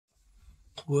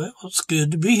Well, it's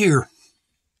good to be here.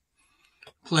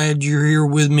 Glad you're here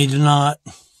with me tonight.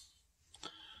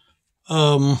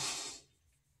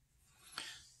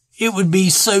 It would be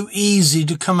so easy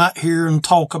to come out here and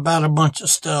talk about a bunch of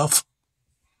stuff.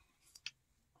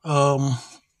 It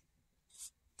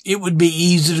would be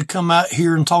easy to come out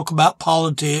here and talk about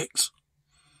politics.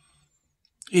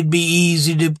 It'd be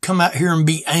easy to come out here and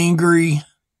be angry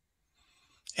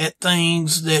at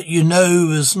things that you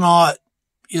know is not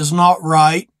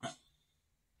right.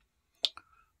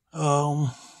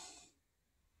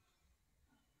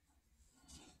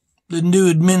 The new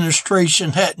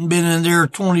administration hadn't been in there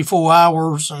 24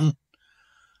 hours and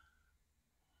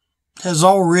has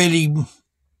already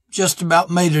just about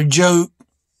made a joke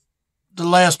the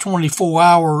last 24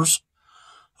 hours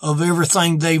of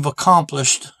everything they've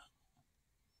accomplished.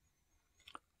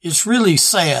 It's really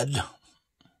sad.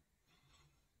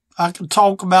 I could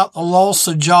talk about the loss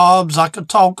of jobs. I could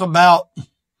talk about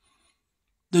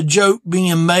the joke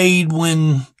being made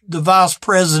when the vice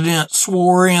president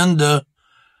swore in the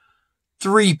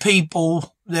 3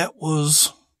 people that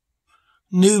was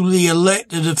newly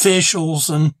elected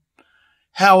officials and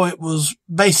how it was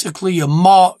basically a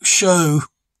mock show.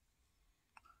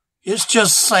 It's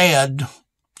just sad.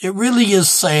 It really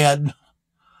is sad.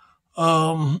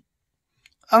 I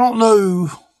don't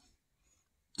know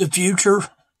the future.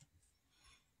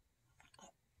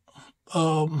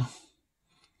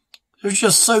 There's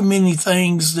just so many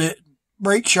things that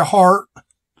breaks your heart.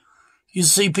 You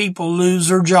see people lose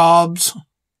their jobs.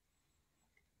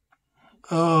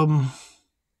 I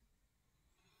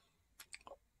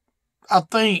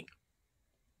think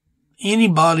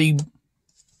anybody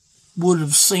would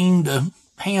have seen the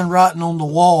handwriting on the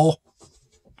wall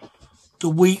the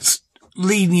weeks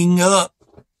leading up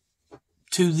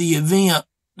to the event,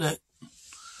 that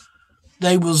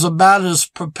they was about as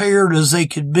prepared as they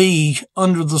could be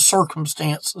under the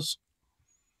circumstances.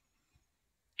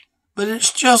 But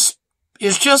it's just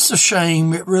a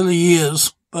shame. It really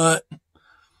is. But,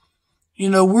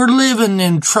 we're living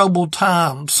in troubled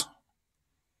times.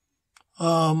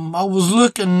 I was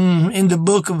looking in the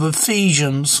book of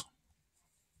Ephesians,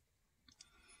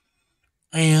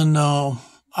 and I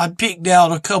picked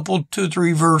out a couple, 2,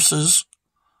 3 verses.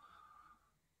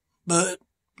 But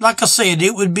like I said,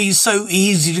 it would be so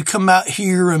easy to come out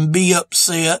here and be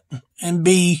upset and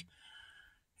be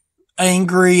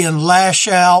angry and lash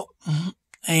out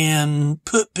and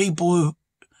put people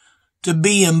to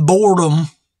be in boredom,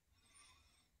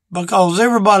 because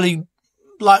everybody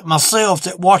like myself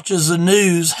that watches the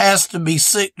news has to be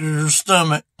sick to their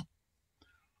stomach.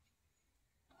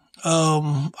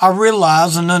 I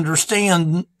realize and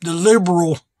understand the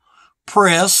liberal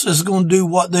press is going to do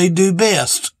what they do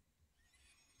best.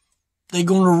 They're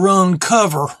going to run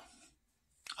cover.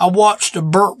 I watched a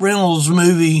Burt Reynolds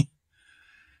movie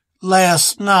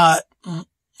last night.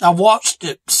 I watched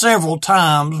it several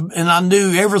times and I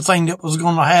knew everything that was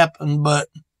going to happen, but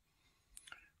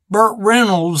Burt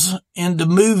Reynolds in the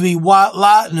movie White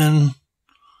Lightning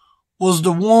was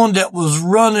the one that was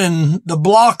running the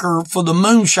blocker for the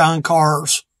moonshine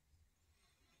cars.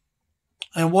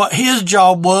 And what his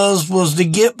job was to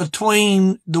get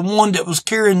between the one that was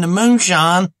carrying the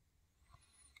moonshine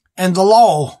and the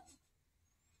law.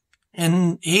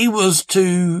 And he was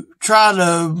to try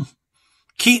to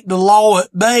keep the law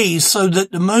at bay so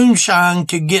that the moonshine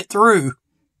could get through.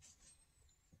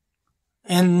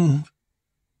 And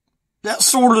that's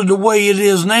sort of the way it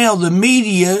is now. The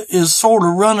media is sort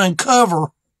of running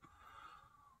cover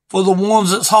for the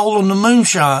ones that's hauling the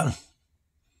moonshine.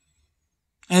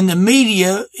 And the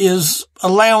media is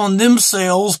allowing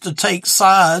themselves to take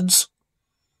sides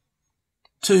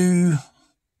to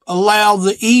allow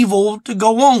the evil to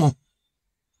go on.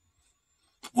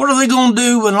 What are they going to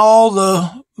do when all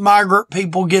the migrant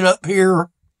people get up here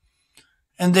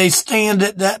and they stand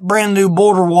at that brand new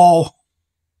border wall?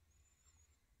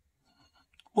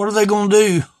 What are they going to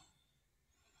do?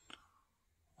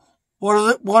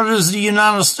 What is the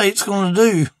United States going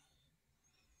to do?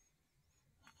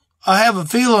 I have a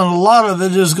feeling a lot of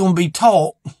it is going to be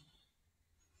taught.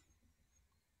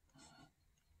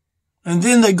 And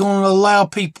then they're going to allow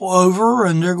people over,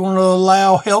 and they're going to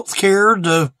allow health care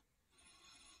to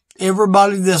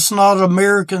everybody that's not an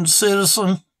American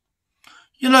citizen.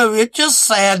 It just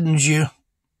saddens you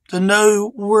to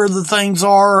know where the things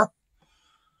are.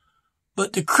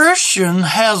 But the Christian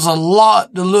has a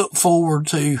lot to look forward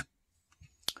to.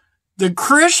 The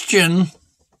Christian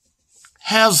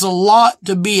has a lot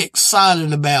to be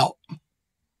excited about.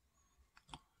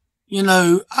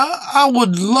 I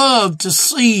would love to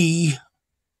see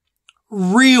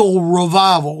real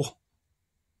revival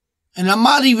And I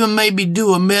might even maybe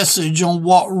do a message on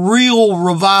what real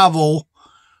revival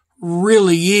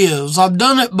really is. I've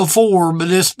done it before, but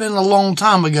it's been a long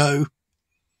time ago.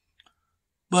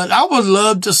 But I would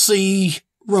love to see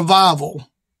revival.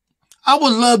 I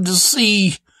would love to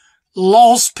see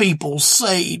lost people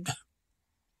saved.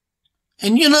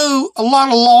 And you know, a lot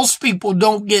of lost people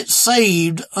don't get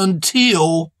saved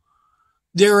until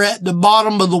they're at the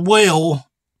bottom of the well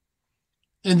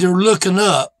and they're looking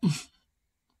up.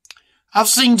 I've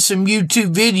seen some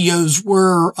YouTube videos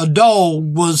where a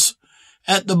dog was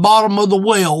at the bottom of the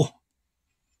well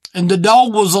and the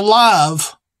dog was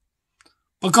alive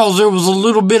because there was a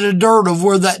little bit of dirt of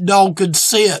where that dog could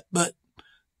sit, but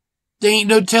there ain't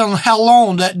no telling how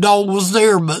long that dog was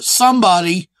there, but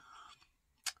somebody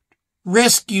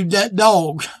rescued that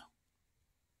dog.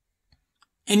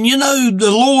 And you know,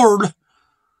 the Lord,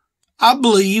 I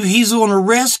believe he's going to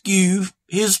rescue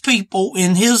his people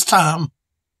in his time.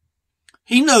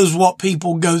 He knows what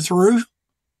people go through.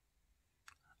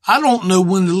 I don't know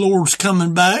when the Lord's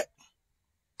coming back.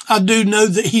 I do know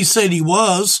that he said he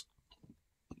was.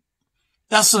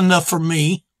 That's enough for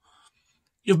me.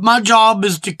 If my job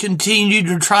is to continue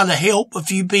to try to help a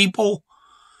few people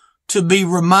to be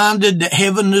reminded that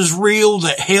heaven is real,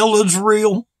 that hell is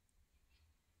real,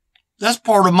 that's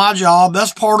part of my job.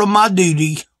 That's part of my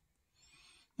duty.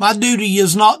 My duty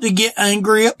is not to get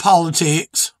angry at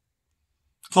politics,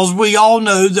 because we all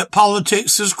know that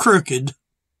politics is crooked.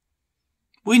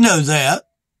 We know that.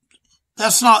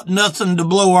 That's not nothing to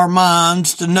blow our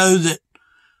minds to know that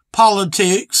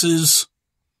politics is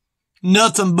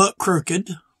nothing but crooked.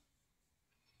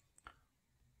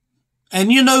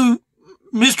 And you know,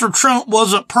 Mr. Trump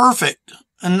wasn't perfect,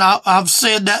 and I've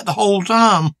said that the whole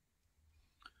time.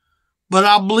 But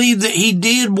I believe that he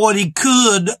did what he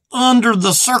could under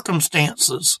the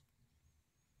circumstances.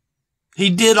 He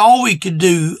did all he could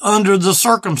do under the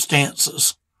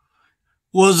circumstances.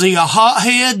 Was he a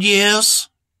hothead? Yes.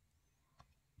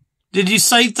 Did he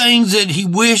say things that he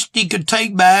wished he could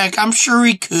take back? I'm sure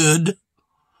he could.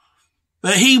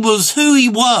 But he was who he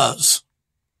was.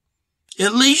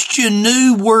 At least you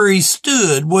knew where he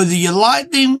stood, whether you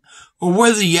liked him or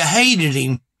whether you hated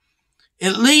him.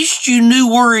 At least you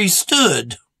knew where he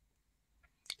stood.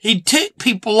 He ticked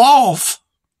people off,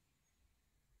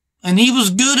 and he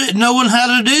was good at knowing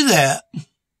how to do that.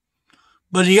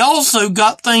 But he also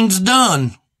got things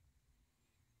done.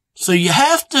 So you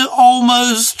have to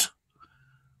almost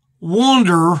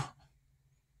wonder,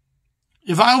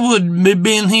 if I would have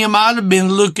been him, I'd have been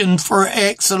looking for an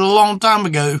exit a long time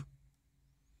ago.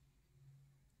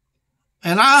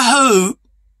 And I hope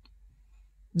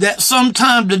that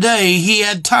sometime today he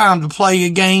had time to play a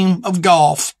game of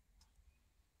golf.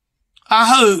 I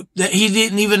hope that he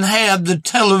didn't even have the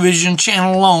television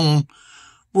channel on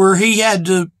where he had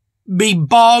to be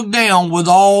bogged down with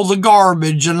all the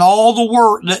garbage and all the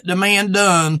work that the man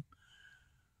done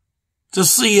to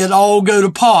see it all go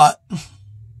to pot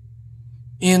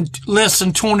in less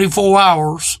than 24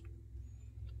 hours.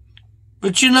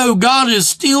 But you know, God is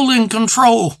still in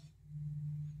control.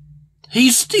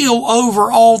 He's still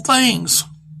over all things.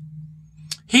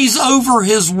 He's over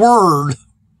his word.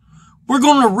 We're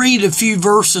going to read a few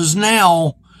verses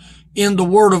now in the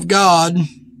Word of God.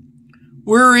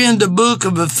 We're in the book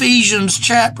of Ephesians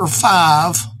chapter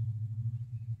 5.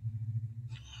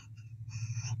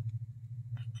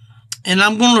 And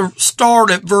I'm going to start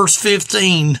at verse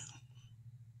 15.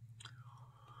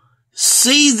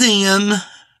 See then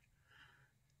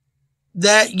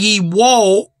that ye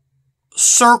walk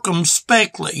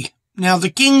circumspectly. Now the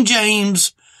King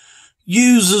James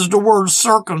uses the word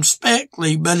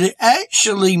circumspectly, but it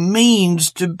actually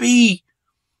means to be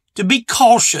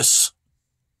cautious.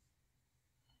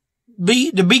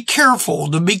 To be careful,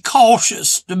 to be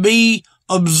cautious, to be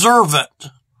observant.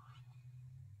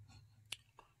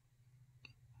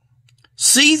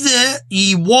 See that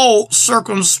ye walk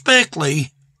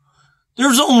circumspectly.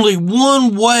 There's only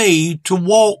one way to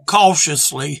walk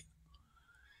cautiously,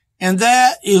 and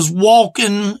that is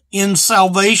walking in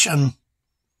salvation.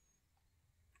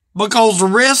 Because the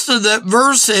rest of that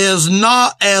verse says,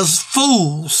 not as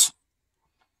fools.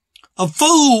 A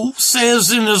fool says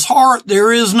in his heart,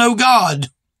 there is no God.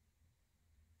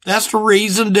 That's the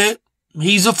reason that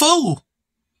he's a fool.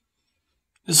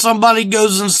 If somebody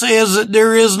goes and says that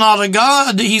there is not a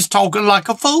God, he's talking like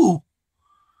a fool.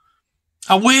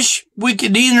 I wish we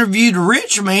could interview the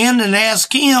rich man and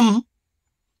ask him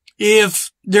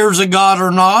if there's a God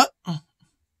or not.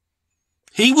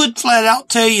 He would flat out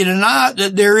tell you tonight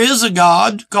that there is a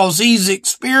God, because he's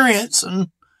experiencing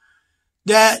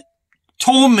that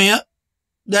torment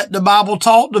that the Bible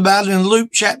talked about in Luke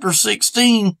chapter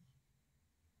 16.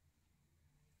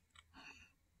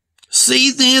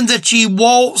 See then that ye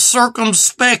walk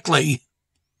circumspectly.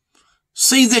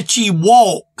 See that ye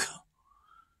walk.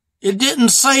 It didn't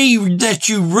say that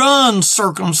you run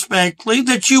circumspectly,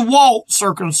 that you walk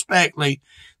circumspectly.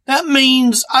 That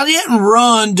means I didn't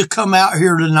run to come out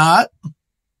here tonight.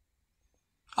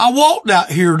 I walked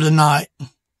out here tonight.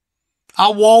 I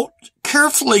walked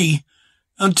carefully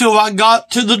until I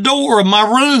got to the door of my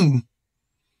room.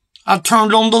 I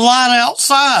turned on the light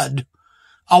outside.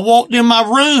 I walked in my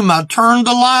room. I turned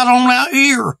the light on out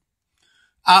here.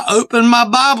 I opened my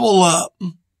Bible up.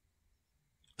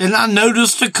 And I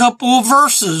noticed a couple of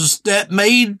verses that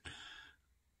made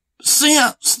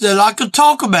sense that I could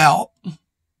talk about.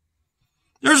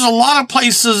 There's a lot of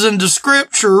places in the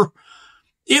scripture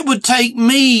it would take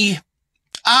me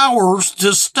hours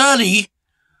to study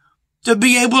to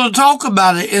be able to talk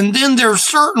about it. And then there's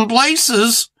certain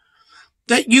places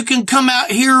that you can come out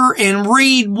here and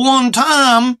read one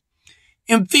time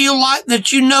and feel like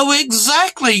that you know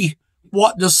exactly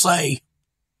what to say.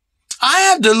 I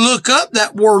had to look up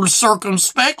that word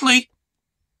circumspectly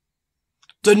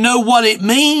to know what it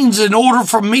means in order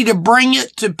for me to bring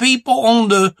it to people on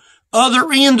the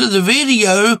other end of the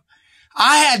video.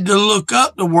 I had to look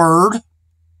up the word.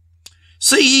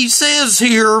 See, he says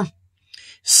here,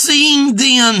 seeing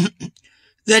then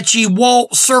that ye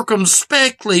walk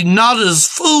circumspectly, not as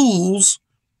fools,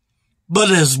 but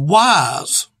as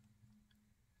wise.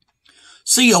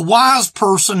 See, a wise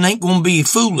person ain't going to be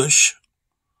foolish.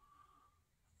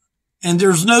 And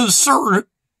there's no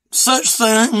such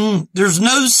thing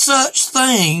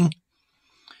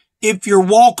if you're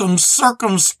walking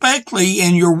circumspectly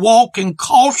and you're walking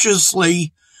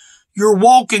cautiously, you're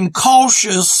walking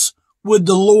cautious with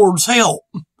the Lord's help,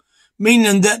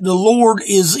 meaning that the Lord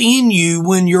is in you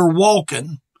when you're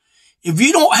walking. If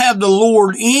you don't have the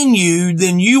Lord in you,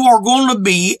 then you are going to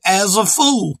be as a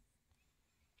fool.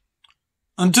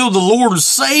 Until the Lord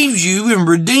saves you and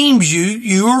redeems you,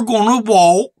 you are going to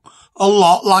walk a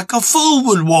lot like a fool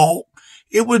would walk.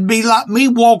 It would be like me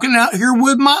walking out here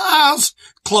with my eyes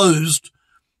closed,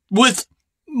 with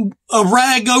a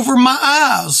rag over my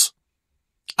eyes.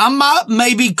 I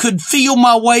maybe could feel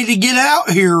my way to get out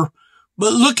here,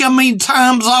 but look how many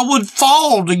times I would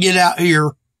fall to get out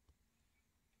here.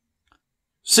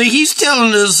 See, he's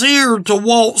telling us here to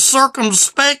walk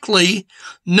circumspectly,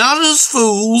 not as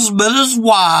fools, but as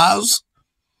wise.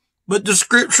 But the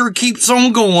scripture keeps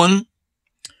on going.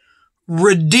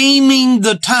 Redeeming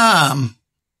the time.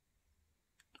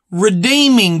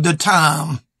 Redeeming the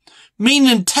time.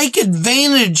 Meaning take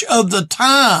advantage of the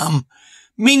time.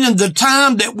 Meaning the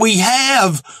time that we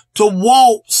have to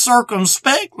walk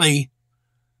circumspectly.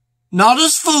 Not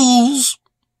as fools,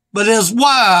 but as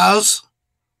wise.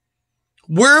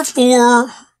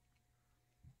 Wherefore,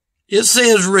 it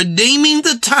says, redeeming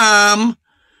the time,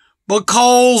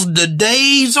 because the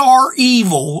days are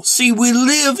evil. See, we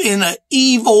live in an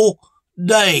evil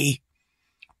day.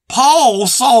 Paul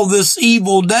saw this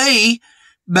evil day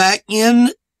back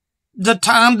in the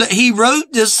time that he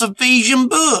wrote this Ephesian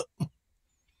book.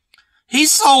 He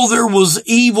saw there was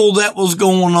evil that was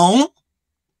going on.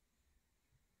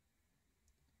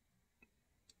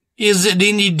 Is it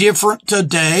any different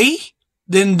today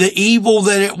than the evil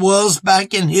that it was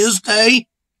back in his day?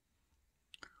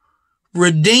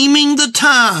 Redeeming the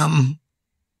time,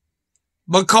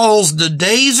 because the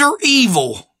days are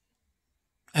evil.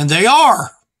 And they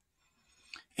are.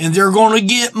 And they're going to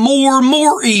get more and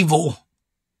more evil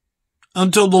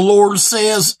until the Lord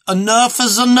says enough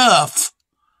is enough.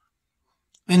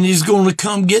 And he's going to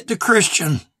come get the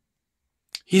Christian.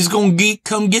 He's going to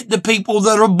come get the people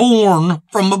that are born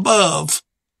from above.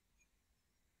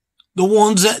 The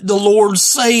ones that the Lord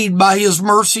saved by his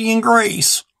mercy and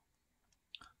grace.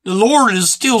 The Lord is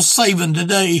still saving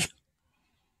today.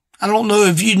 I don't know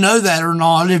if you know that or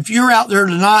not. If you're out there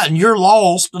tonight and you're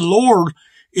lost, the Lord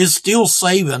is still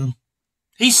saving.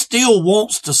 He still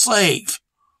wants to save.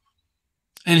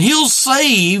 And he'll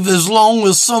save as long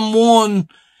as someone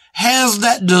has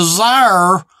that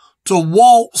desire to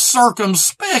walk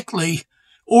circumspectly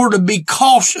or to be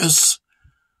cautious.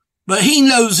 But he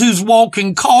knows who's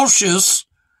walking cautious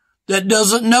that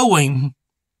doesn't know him.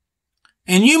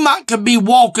 And you might could be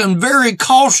walking very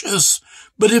cautious,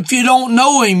 but if you don't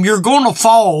know him, you're going to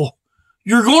fall.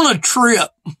 You're going to trip.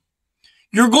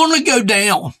 You're going to go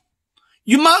down.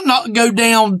 You might not go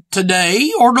down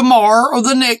today or tomorrow or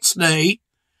the next day,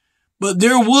 but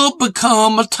there will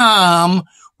become a time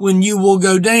when you will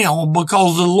go down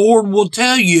because the Lord will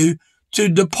tell you to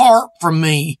depart from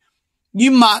me.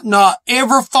 You might not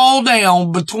ever fall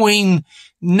down between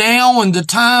now and the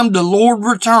time the Lord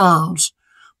returns,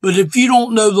 But if you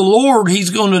don't know the Lord, he's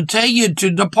going to tell you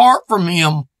to depart from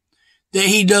him, that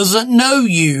he doesn't know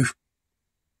you.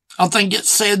 I think it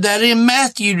said that in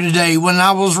Matthew today when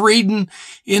I was reading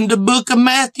in the book of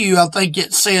Matthew. I think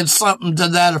it said something to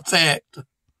that effect.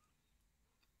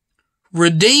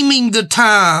 Redeeming the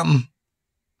time.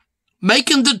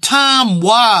 Making the time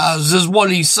wise is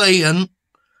what he's saying.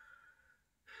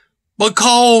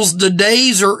 Because the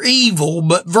days are evil.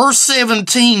 But verse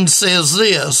 17 says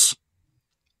this.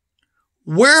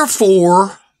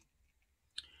 Wherefore,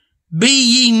 be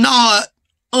ye not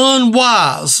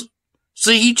unwise.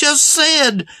 See, he just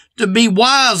said to be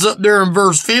wise up there in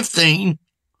verse 15.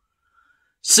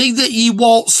 See that ye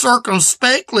walk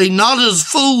circumspectly, not as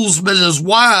fools, but as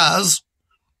wise,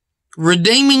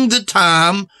 redeeming the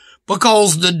time,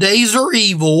 because the days are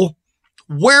evil.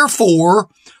 Wherefore,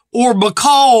 or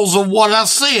because of what I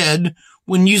said,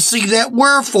 when you see that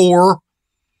wherefore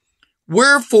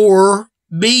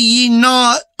be ye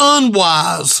not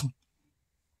unwise.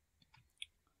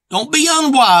 Don't be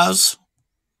unwise.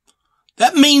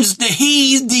 That means to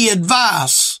heed the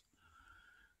advice.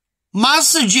 My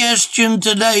suggestion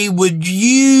today, would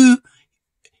you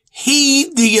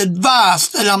heed the advice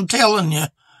that I'm telling you?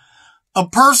 A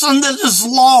person that is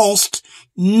lost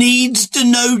needs to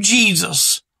know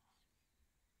Jesus.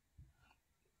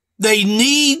 They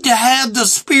need to have the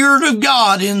Spirit of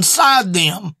God inside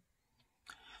them,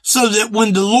 so that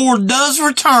when the Lord does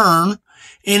return,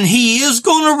 and he is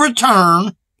going to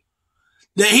return,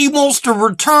 that he wants to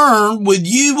return with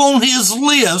you on his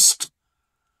list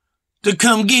to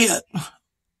come get.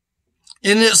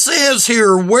 And it says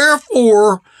here,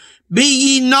 wherefore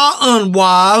be ye not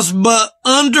unwise, but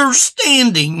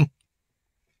understanding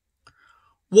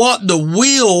what the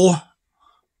will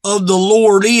of the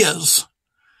Lord is.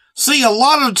 See, a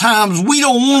lot of times we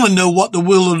don't want to know what the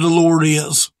will of the Lord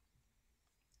is.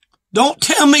 Don't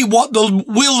tell me what the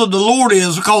will of the Lord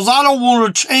is, because I don't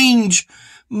want to change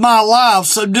my life.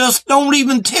 So just don't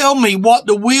even tell me what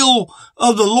the will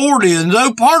of the Lord is.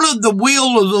 Though part of the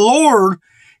will of the Lord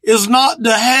is not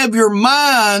to have your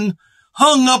mind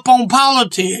hung up on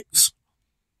politics.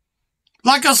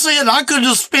 Like I said, I could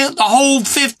have spent the whole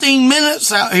 15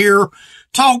 minutes out here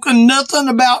talking nothing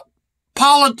about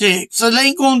politics. It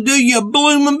ain't going to do you a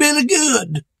blooming bit of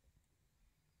good.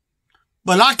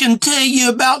 But I can tell you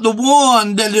about the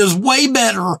one that is way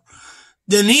better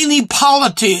than any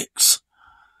politics.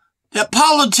 That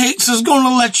politics is going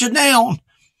to let you down.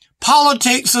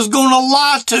 Politics is going to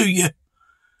lie to you.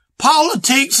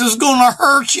 Politics is going to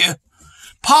hurt you.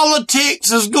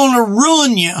 Politics is going to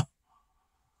ruin you.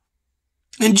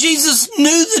 And Jesus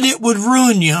knew that it would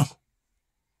ruin you.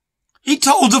 He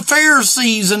told the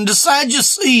Pharisees and the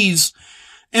Sadducees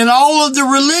and all of the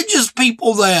religious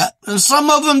people that, and some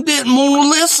of them didn't want to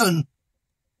listen.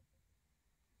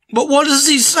 But what does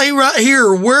he say right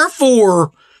here?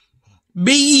 Wherefore,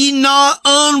 be ye not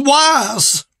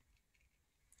unwise,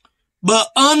 but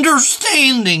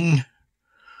understanding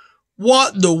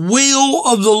what the will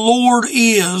of the Lord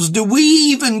is. Do we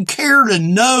even care to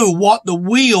know what the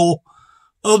will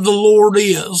of the Lord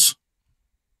is?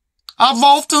 I've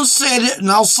often said it,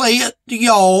 and I'll say it to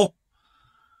y'all.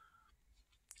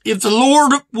 If the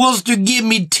Lord was to give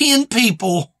me 10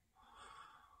 people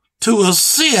to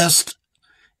assist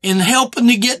in helping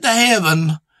to get to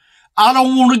heaven, I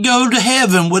don't want to go to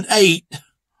heaven with 8.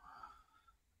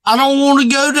 I don't want to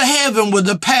go to heaven with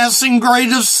a passing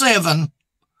grade of 7.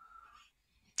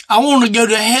 I want to go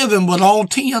to heaven with all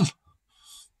 10.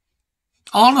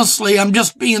 Honestly, I'm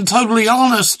just being totally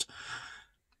honest.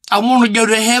 I want to go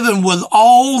to heaven with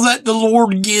all that the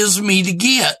Lord gives me to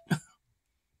get.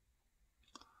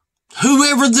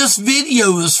 Whoever this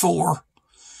video is for,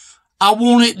 I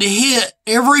want it to hit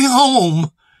every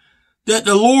home that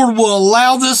the Lord will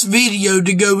allow this video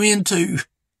to go into.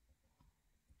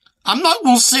 I'm not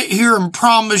going to sit here and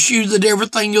promise you that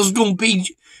everything is going to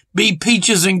be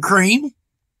peaches and cream.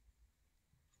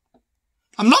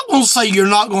 I'm not going to say you're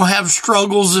not going to have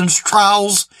struggles and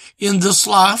trials in this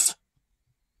life.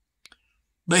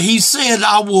 But he said,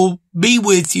 I will be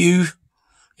with you,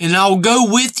 and I'll go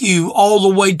with you all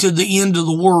the way to the end of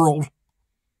the world.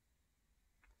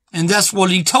 And that's what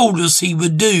he told us he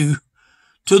would do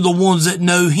to the ones that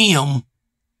know him,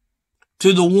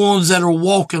 to the ones that are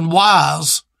walking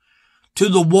wise, to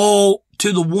the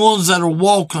ones that are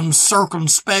walking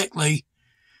circumspectly,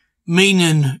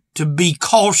 meaning to be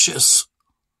cautious.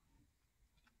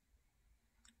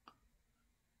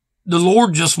 The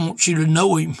Lord just wants you to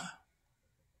know him.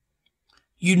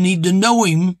 You need to know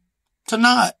him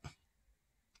tonight.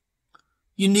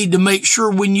 You need to make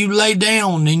sure when you lay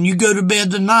down and you go to bed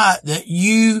tonight that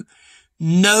you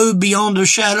know beyond a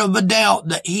shadow of a doubt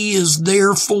that he is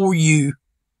there for you.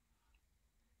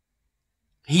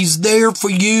 He's there for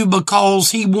you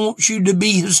because he wants you to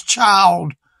be his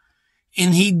child,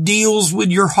 and he deals with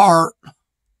your heart.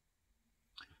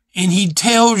 And he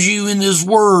tells you in his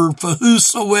word, for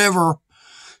whosoever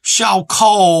shall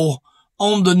call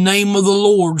on the name of the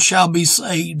Lord shall be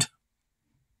saved.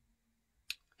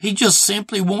 He just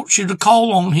simply wants you to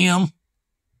call on him.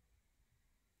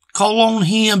 Call on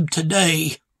him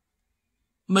today.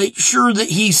 Make sure that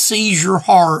he sees your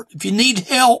heart. If you need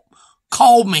help,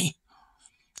 call me.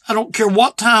 I don't care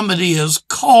what time it is,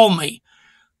 call me.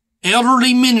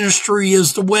 Elderly Ministry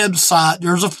is the website.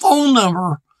 There's a phone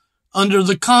number under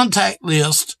the contact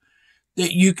list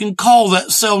that you can call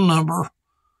that cell number.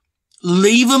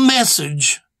 Leave a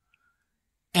message,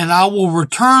 and I will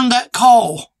return that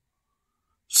call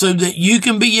so that you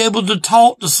can be able to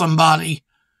talk to somebody,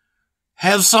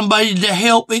 have somebody to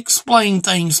help explain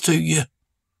things to you.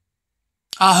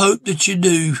 I hope that you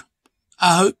do.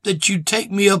 I hope that you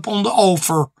take me up on the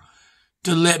offer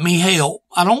to let me help.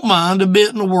 I don't mind a bit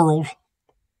in the world.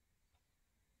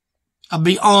 I'd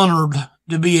be honored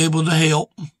to be able to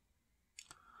help.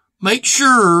 Make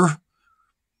sure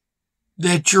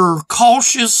that you're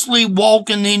cautiously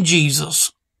walking in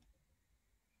Jesus.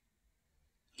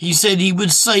 He said he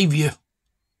would save you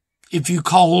if you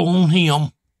call on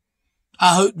him.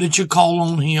 I hope that you call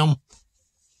on him.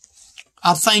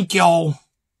 I thank y'all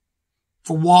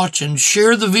for watching.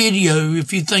 Share the video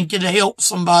if you think it'll help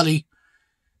somebody.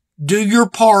 Do your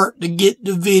part to get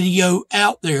the video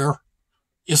out there.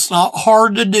 It's not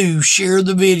hard to do. Share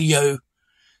the video.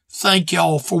 Thank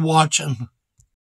y'all for watching.